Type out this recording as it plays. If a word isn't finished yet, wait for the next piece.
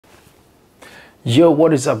Yo,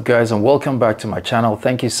 what is up guys, and welcome back to my channel.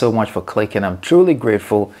 Thank you so much for clicking. I'm truly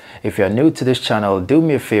grateful. If you're new to this channel, do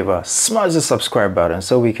me a favor, smash the subscribe button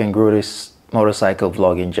so we can grow this motorcycle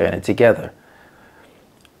vlogging journey together.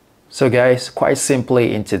 So guys, quite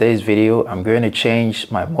simply, in today's video I'm going to change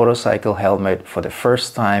my motorcycle helmet for the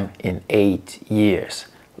first time in 8 years.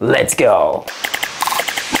 Let's go.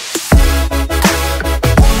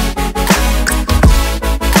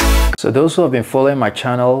 So those who have been following my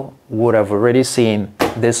channel would have already seen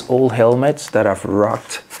this old helmets that I've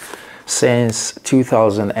rocked since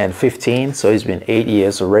 2015. So it's been 8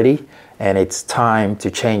 years already, and it's time to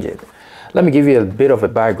change it. Let me give you a bit of a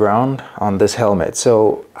background on this helmet.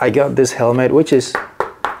 So I got this helmet, which is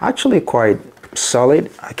actually quite solid.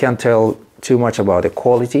 I can't tell too much about the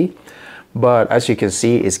quality, but as you can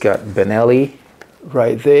see, it's got Benelli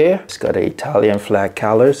right there. It's got the Italian flag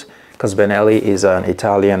colors, because Benelli is an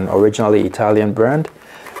originally Italian brand,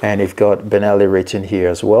 and it's got Benelli written here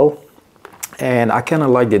as well. And I kind of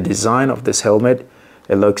like the design of this helmet.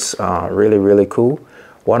 It looks really cool.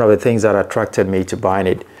 One of the things that attracted me to buying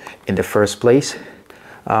it in the first place.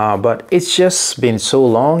 But it's just been so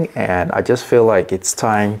long, and I just feel like it's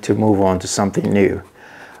time to move on to something new.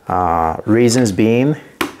 Reasons being,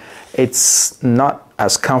 it's not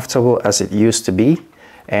as comfortable as it used to be,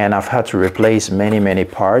 and I've had to replace many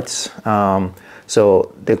parts.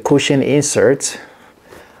 So the cushion inserts,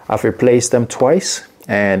 I've replaced them twice,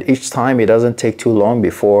 and each time it doesn't take too long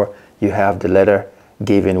before you have the leather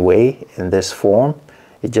giving way in this form.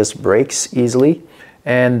 It just breaks easily,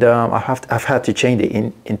 and I've had to change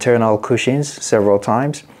the internal cushions several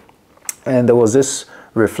times. And there was this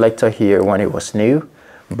reflector here when it was new,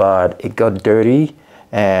 but it got dirty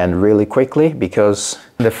and really quickly, because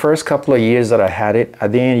the first couple of years that I had it, I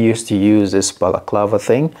didn't used to use this balaclava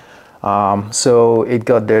thing. So it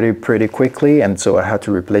got dirty pretty quickly, and so I had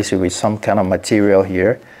to replace it with some kind of material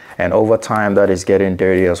here, and over time that is getting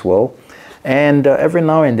dirty as well. And every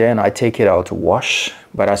now and then I take it out to wash,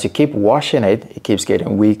 but as you keep washing it, it keeps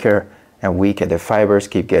getting weaker and weaker. The fibers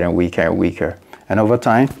keep getting weaker and weaker, and over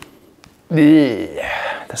time the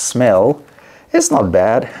smell is not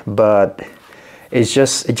bad, but it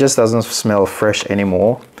just doesn't smell fresh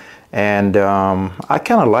anymore. And I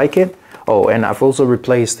kind of like it. Oh, and I've also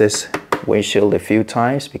replaced this windshield a few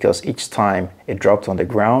times, because each time it dropped on the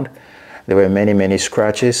ground there were many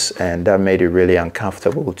scratches, and that made it really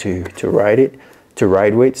uncomfortable to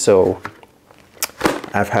ride with. So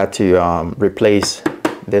I've had to replace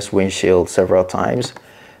this windshield several times.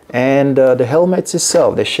 And the helmet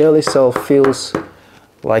itself, the shell itself, feels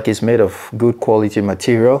like it's made of good quality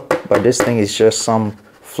material, but this thing is just some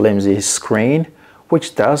flimsy screen,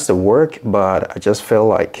 which does the work, but I just feel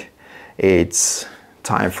like it's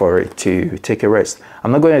time for it to take a rest.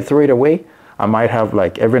 I'm not going to throw it away. I might have,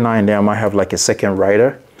 like, every now and then I might have like a second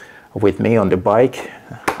rider with me on the bike.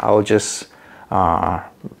 I'll just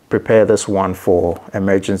prepare this one for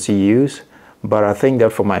emergency use, but I think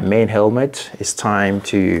that for my main helmet it's time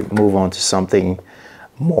to move on to something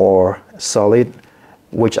more solid,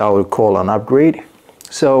 which I would call an upgrade.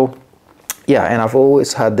 So yeah, and I've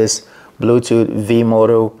always had this Bluetooth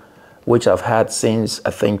V-Moto, which I've had since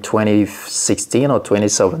I think 2016 or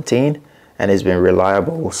 2017, and it's been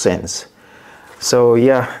reliable since. So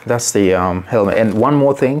yeah, that's the helmet. And one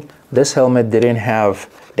more thing, this helmet didn't have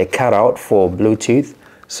the cutout for Bluetooth,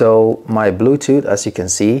 so my Bluetooth, as you can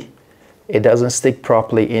see, it doesn't stick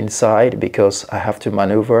properly inside, because I have to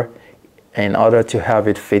maneuver in order to have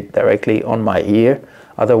it fit directly on my ear.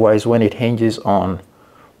 Otherwise, when it hinges on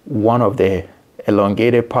one of the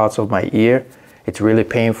elongated parts of my ear, it's really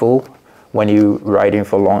painful when you're riding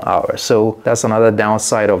for long hours. So that's another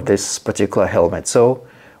downside of this particular helmet. So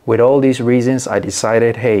with all these reasons, I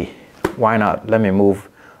decided, hey, why not? Let me move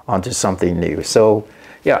on to something new. So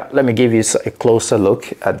yeah, let me give you a closer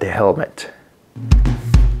look at the helmet.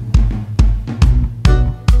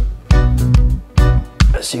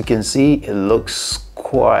 As you can see, it looks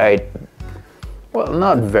quite, well,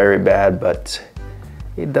 not very bad, but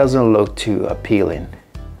it doesn't look too appealing.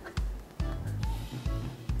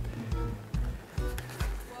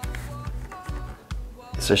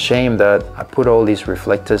 It's a shame that I put all these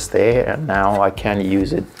reflectors there and now I can't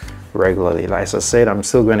use it regularly. Like I said, I'm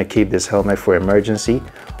still going to keep this helmet for emergency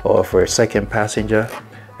or for a second passenger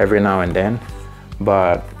every now and then,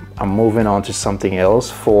 but I'm moving on to something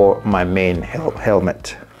else for my main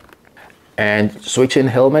helmet. And switching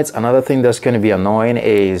helmets, another thing that's going to be annoying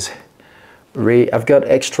is I've got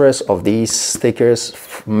extras of these stickers,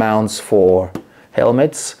 mounts for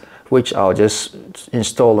helmets, which I'll just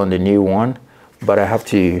install on the new one, but I have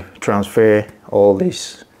to transfer all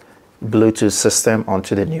these Bluetooth system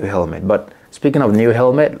onto the new helmet. But speaking of new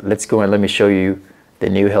helmet, let's go and let me show you the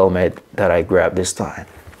new helmet that I grabbed this time.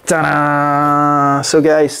 Ta-da! So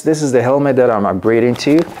guys, this is the helmet that I'm upgrading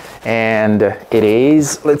to, and it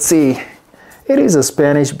is, let's see, it is a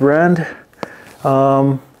Spanish brand.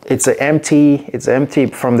 It's MT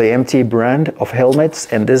from the MT brand of helmets,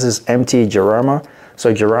 and this is MT Jarama.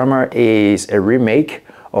 So Jarama is a remake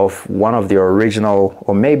of one of the original,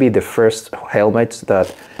 or maybe the first helmets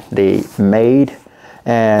that they made,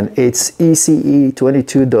 and it's ECE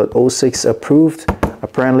 22.06 approved.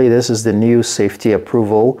 Apparently this is the new safety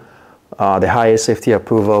approval, the highest safety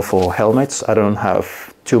approval for helmets. I don't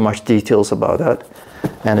have too much details about that.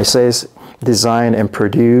 And it says designed and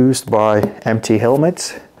produced by MT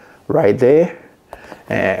Helmets right there.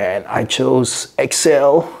 And I chose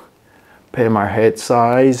XL per my head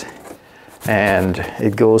size, and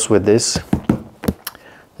it goes with this.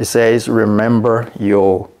 It says remember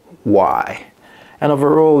your why. And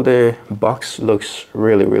overall the box looks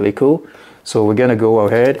really cool. So we're gonna go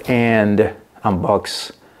ahead and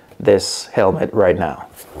unbox this helmet right now.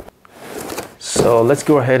 So let's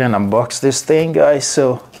go ahead and unbox this thing, guys.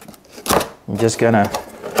 So I'm just gonna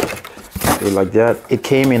do it like that. It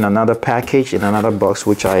came in another package, in another box,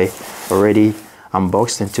 which I already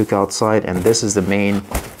unboxed and took outside, and this is the main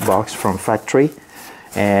box from factory.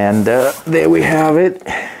 And there we have it,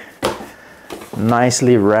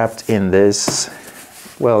 nicely wrapped in this,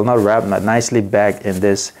 well, not wrapped, but nicely bagged in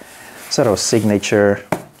this sort of signature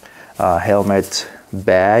helmet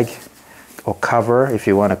bag or cover, if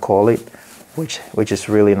you want to call it, which is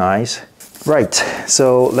really nice. Right,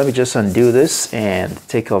 so let me just undo this and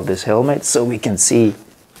take off this helmet so we can see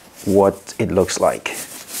what it looks like.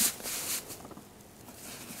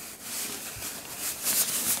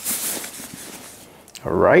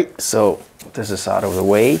 All right, so this is out of the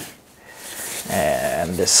way,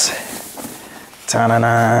 and this,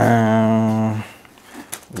 ta-da-da,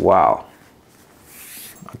 wow.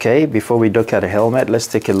 Okay, before we look at the helmet, let's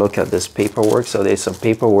take a look at this paperwork. So there's some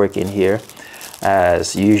paperwork in here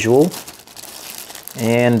as usual,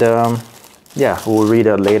 and yeah, we'll read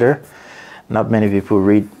that later. Not many people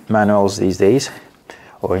read manuals these days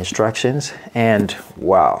or instructions, and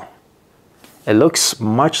wow, it looks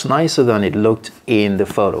much nicer than it looked in the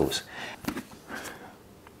photos.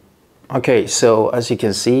 Okay, so as you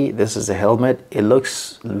can see, this is the helmet. It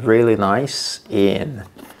looks really nice in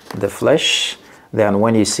the flesh than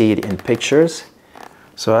when you see it in pictures.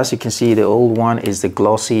 So as you can see, the old one is the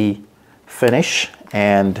glossy finish,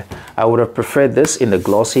 and I would have preferred this in the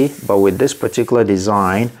glossy, but with this particular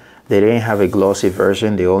design, they didn't have a glossy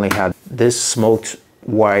version. They only had this smoked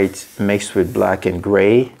white mixed with black and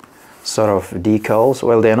gray sort of decals.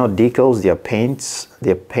 Well, they're not decals, they're paints.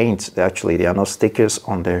 They're paints, actually. They are not stickers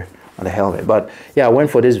on the helmet. But yeah, I went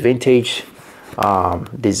for this vintage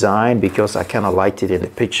design because I kind of liked it in the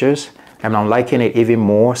pictures, and I'm liking it even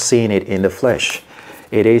more seeing it in the flesh.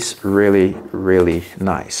 It is really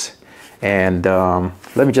nice. And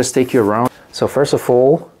let me just take you around. So first of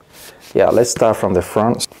all, yeah, let's start from the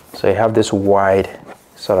front. So you have this wide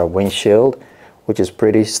sort of windshield, which is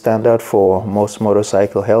pretty standard for most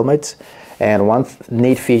motorcycle helmets. And one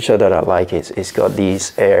neat feature that I like is it's got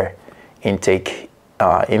these air intake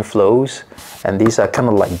inflows, and these are kind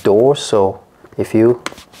of like doors. So if you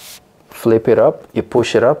flip it up, you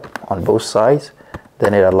push it up on both sides,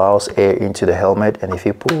 then it allows air into the helmet, and if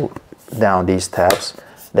you pull down these tabs,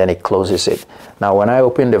 then it closes it. Now when I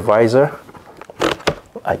open the visor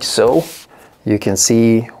like so, you can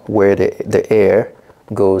see where the air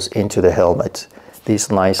goes into the helmet.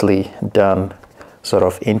 These nicely done sort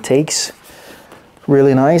of intakes,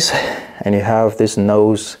 really nice. And you have this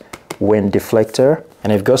nose wind deflector,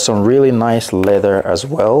 and you've got some really nice leather as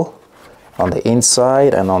well on the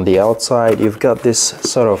inside, and on the outside you've got this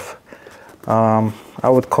sort of I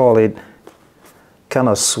would call it kind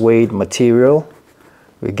of suede material.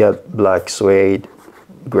 We got black suede,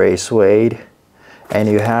 gray suede, and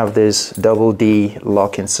you have this double D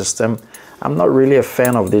locking system. I'm not really a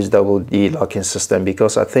fan of this double D locking system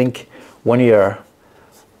because I think when you're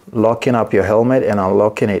locking up your helmet and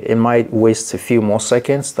unlocking it, it might waste a few more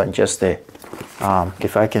seconds than just the,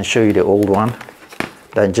 if I can show you the old one,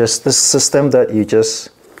 than just this system that you just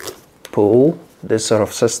pull, this sort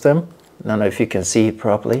of system. I don't know if you can see it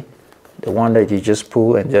properly. The one that you just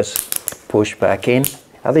pull and just push back in.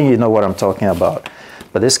 I think you know what I'm talking about.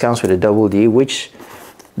 But this comes with a double D, which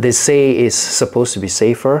they say is supposed to be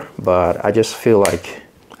safer, but I just feel like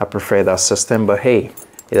I prefer that system. But hey,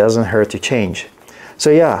 it doesn't hurt to change.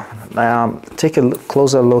 So yeah, take a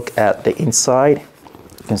closer look at the inside.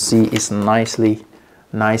 You can see it's nicely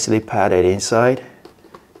padded inside.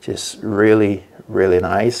 just really, really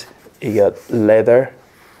nice. You got leather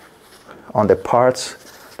on the parts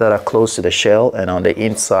that are close to the shell, and on the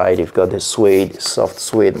inside you've got the suede, soft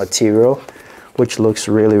suede material, which looks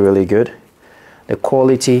really, really good. The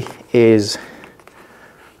quality is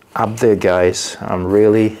up there, guys. I'm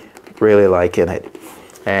really, really liking it.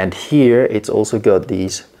 And here it's also got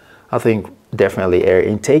these, I think, definitely air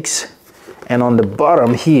intakes. And on the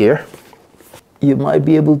bottom here, you might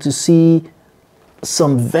be able to see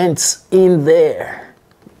some vents in there.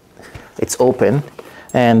 It's open,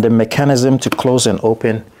 and the mechanism to close and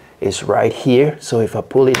open is right here. So if I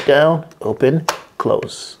pull it down, open,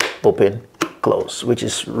 close, which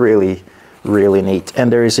is really, really neat.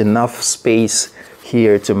 And there is enough space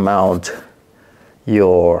here to mount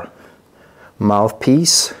your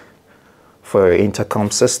mouthpiece for your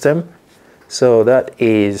intercom system. So that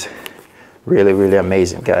is really, really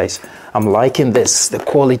amazing, guys. I'm liking this. The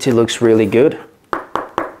quality looks really good.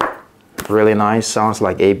 Really nice. Sounds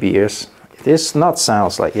like ABS. It is not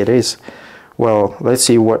sounds like it is. Well, let's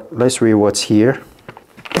read what's here.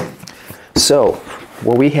 So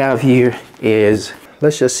what we have here is,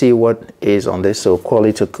 let's just see what is on this. So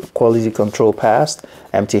quality control passed,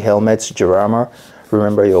 MT Helmets, Jarama,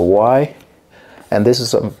 remember your why. And this is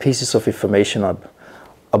some pieces of information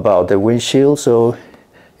about the windshield. So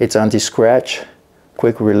it's anti-scratch,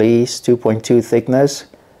 quick release, 2.2 thickness,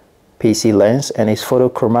 PC lens, and it's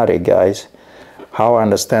photochromatic, guys. How I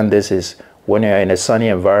understand this is when you're in a sunny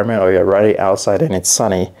environment or you're riding outside and it's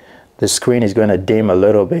sunny, the screen is going to dim a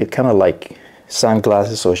little bit, kind of like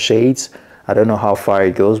sunglasses or shades. I don't know how far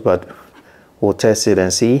it goes, but we'll test it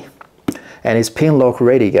and see. And it's pin lock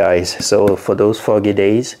ready, guys. So for those foggy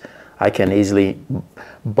days, I can easily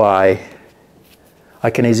buy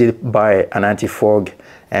an anti-fog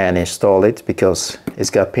and install it because it's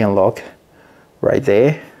got pin lock right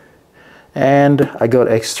there. And I got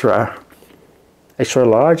extra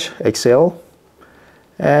large XL,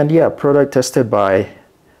 and yeah, product tested by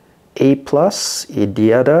A+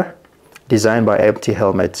 Idiada, designed by MT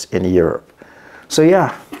Helmets in Europe. So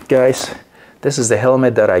yeah, guys, this is the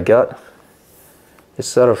helmet that I got. It's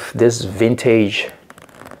sort of this vintage,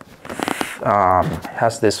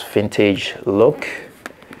 has this vintage look.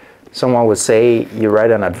 Someone would say you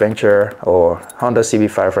ride an adventure or Honda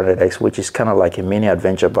CB500X, which is kind of like a mini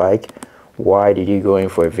adventure bike. Why did you go in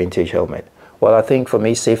for a vintage helmet? Well, I think for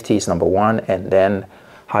me, safety is number one, and then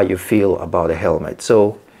how you feel about the helmet.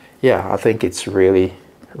 So yeah, I think it's really,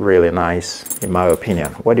 really nice in my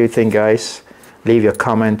opinion. What do you think, guys? Leave your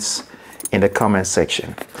comments in the comment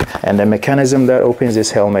section. And the mechanism that opens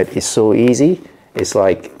this helmet is so easy. It's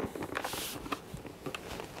like,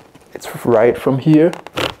 it's right from here,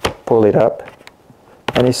 pull it up,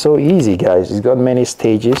 and it's so easy, guys. It's got many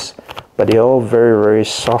stages, but they're all very, very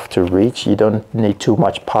soft to reach. You don't need too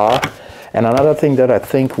much power. And another thing that I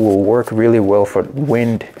think will work really well for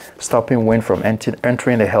wind, stopping wind from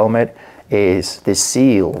entering the helmet, is the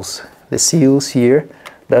seals. The seals here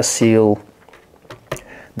that seal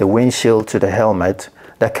the windshield to the helmet.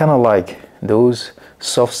 They're kind of like those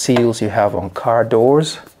soft seals you have on car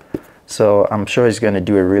doors. So I'm sure it's going to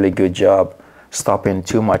do a really good job stopping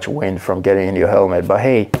too much wind from getting in your helmet. But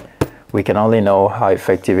hey, we can only know how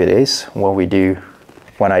effective it is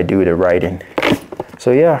when I do the riding.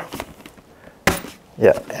 So yeah,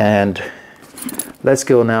 and let's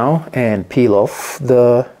go now and peel off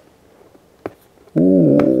the,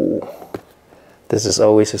 ooh, this is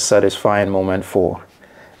always a satisfying moment for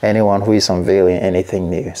anyone who is unveiling anything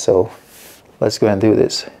new. So let's go and do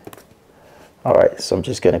this. All right, so I'm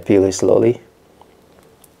just gonna peel it slowly.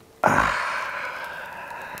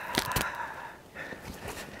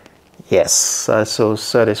 Yes, that's so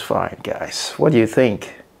satisfying, guys. What do you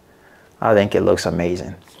think? I think it looks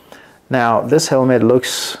amazing. Now, this helmet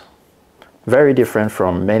looks very different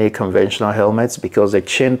from many conventional helmets because the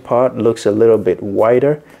chin part looks a little bit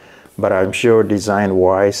wider, but I'm sure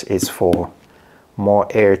design-wise it's for more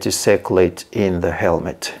air to circulate in the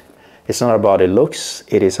helmet. It's not about the looks,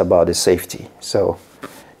 it is about the safety. So,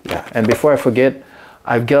 yeah. And before I forget,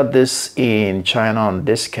 I've got this in China on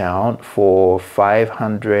discount for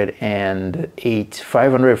 540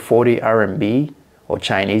 RMB or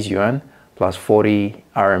Chinese yuan plus 40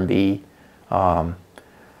 RMB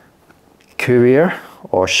courier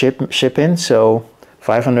or shipping. So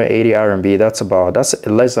 580 RMB, that's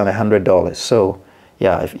less than $100. So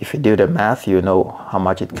yeah, if you do the math, you know how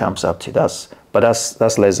much it comes up to. That's less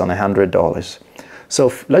than $100.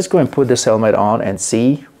 So let's go and put this helmet on and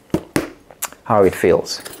see how it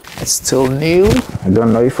feels. It's still new. I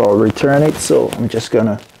don't know if I'll return it, so I'm just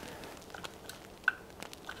gonna.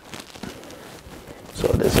 So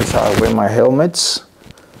this is how I wear my helmets.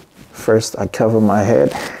 First I cover my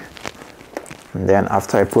head, and then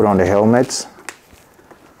after I put on the helmet,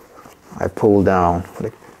 I pull down.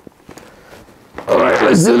 All right,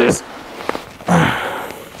 let's do this.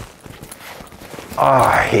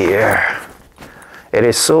 Here. It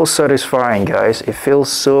is so satisfying, guys. It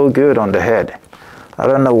feels so good on the head. I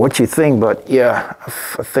don't know what you think, but yeah,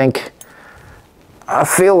 I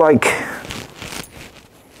feel like,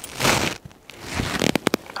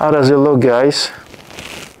 how does it look, guys?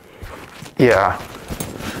 Yeah.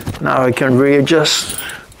 Now I can readjust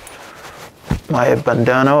my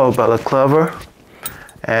bandana or balaclava,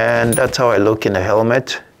 and that's how I look in the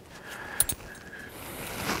helmet.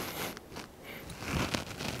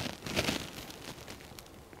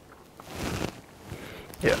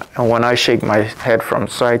 Yeah, and when I shake my head from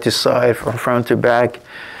side to side, from front to back,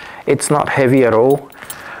 it's not heavy at all.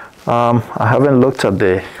 I haven't looked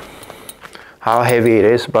at how heavy it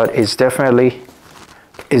is, but it's definitely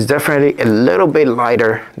a little bit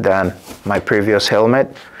lighter than my previous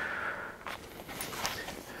helmet.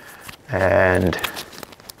 And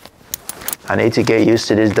I need to get used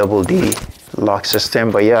to this double D lock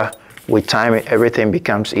system, but yeah, with time everything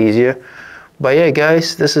becomes easier. But yeah,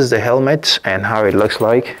 guys, this is the helmet and how it looks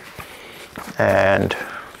like, and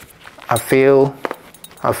I feel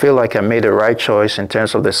like I made the right choice in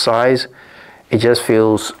terms of the size. It just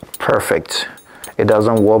feels perfect. It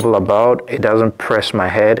doesn't wobble about, it doesn't press my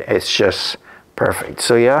head, it's just perfect.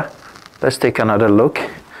 So yeah, let's take another look.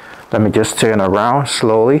 Let me just turn around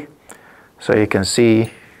slowly so you can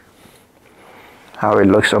see how it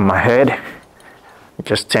looks on my head.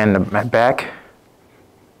 Just turn my back.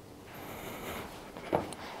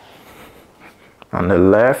 On the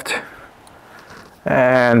left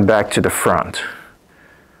and back to the front.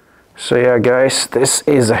 So yeah, guys, this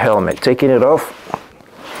is a helmet. Taking it off,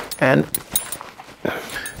 and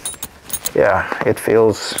yeah, it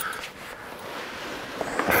feels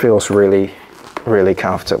really, really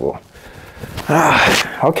comfortable.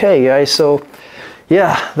 Okay, guys, so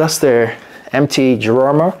yeah, that's the MT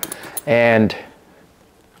Jarama, and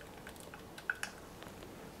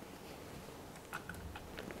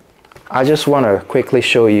I just want to quickly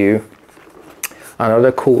show you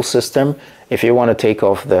another cool system. If you want to take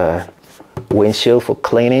off the windshield for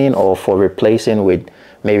cleaning or for replacing with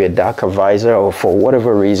maybe a darker visor, or for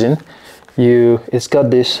whatever reason, it's got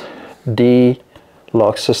this D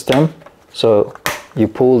lock system. So you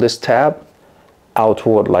pull this tab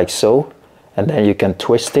outward like so, and then you can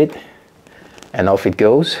twist it and off it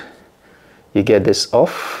goes. You get this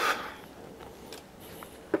off,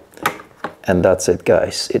 and that's it,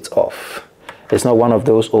 guys. It's off. It's not one of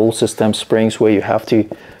those old system springs where you have to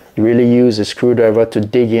really use a screwdriver to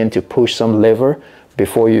dig in to push some lever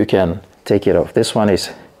before you can take it off. This one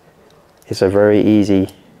is a very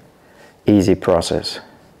easy process.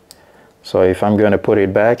 So if I'm going to put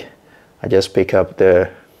it back, I just pick up the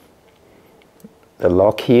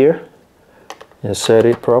lock here, insert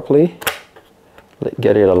it properly,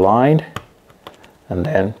 get it aligned, and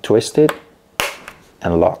then twist it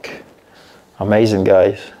and lock. Amazing,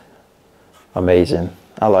 guys. Amazing.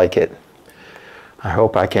 I like it. I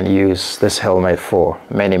hope I can use this helmet for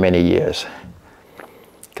many years,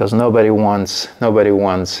 because nobody wants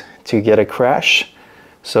to get a crash.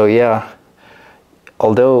 So yeah,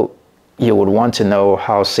 although you would want to know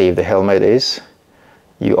how safe the helmet is,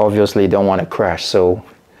 you obviously don't want to crash. So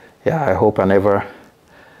yeah, I hope I never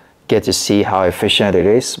get to see how efficient it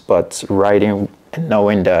is, but riding and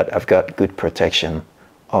knowing that I've got good protection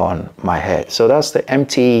on my head. So that's the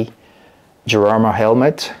MT Jarama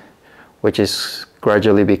helmet, which is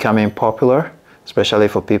gradually becoming popular, especially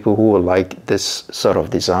for people who would like this sort of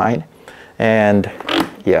design. And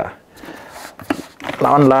yeah,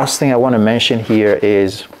 one last thing I want to mention here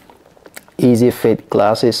is easy fit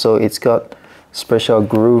glasses. So it's got special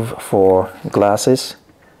groove for glasses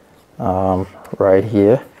right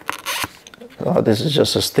here. This is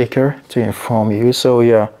just a sticker to inform you. So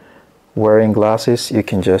yeah, wearing glasses, you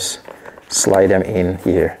can just slide them in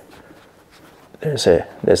here. There's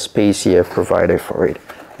space here provided for it,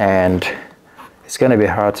 and it's gonna be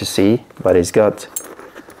hard to see, but it's got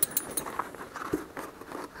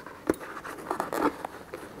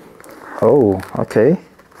okay.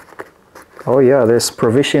 Oh yeah, there's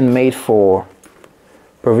provision made for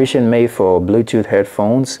Bluetooth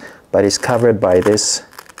headphones, but it's covered by this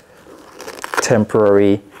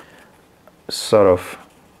temporary sort of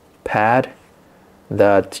pad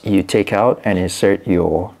that you take out and insert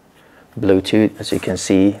your Bluetooth. As you can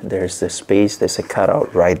see, there's the space, there's a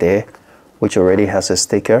cutout right there which already has a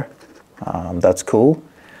sticker. That's cool.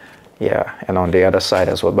 Yeah, and on the other side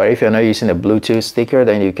as well. But if you're not using a Bluetooth sticker,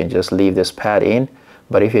 then you can just leave this pad in.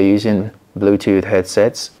 but if you're using Bluetooth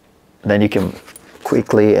headsets, then you can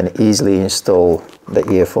quickly and easily install the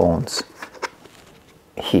earphones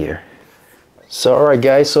here. So alright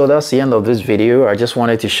guys, so that's the end of this video. I just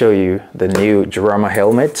wanted to show you the new Jarama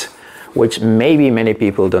helmet, which maybe many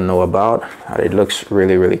people don't know about. It looks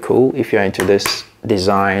really cool if you're into this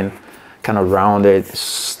design, kind of rounded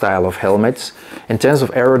style of helmets. In terms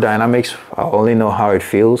of aerodynamics, I only know how it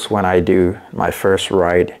feels when I do my first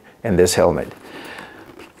ride in this helmet.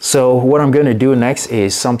 So what I'm going to do next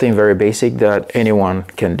is something very basic that anyone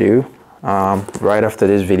can do. Right after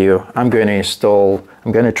this video, I'm going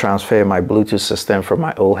to transfer my Bluetooth system from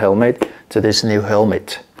my old helmet to this new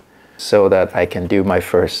helmet so that I can do my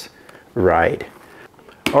first ride.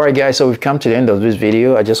 Alright guys, so we've come to the end of this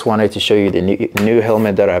video. I just wanted to show you the new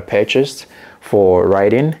helmet that I purchased for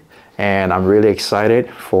riding, and I'm really excited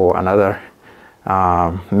for another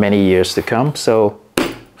many years to come. So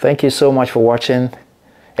thank you so much for watching.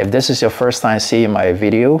 If this is your first time seeing my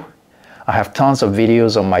video, I have tons of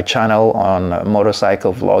videos on my channel on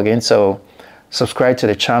motorcycle vlogging, so subscribe to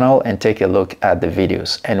the channel and take a look at the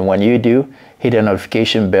videos. And when you do, hit the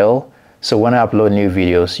notification bell so when I upload new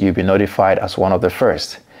videos, you'll be notified as one of the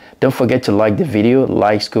first. Don't forget to like the video.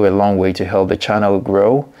 Likes go a long way to help the channel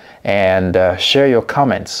grow, and share your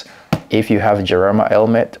comments if you have a Jarama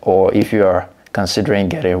helmet or if you are considering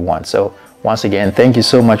getting one. So once again, thank you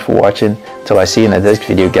so much for watching. Till I see you in the next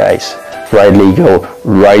video guys. Ride legal,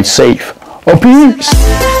 ride safe. Oh,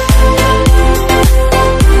 peace.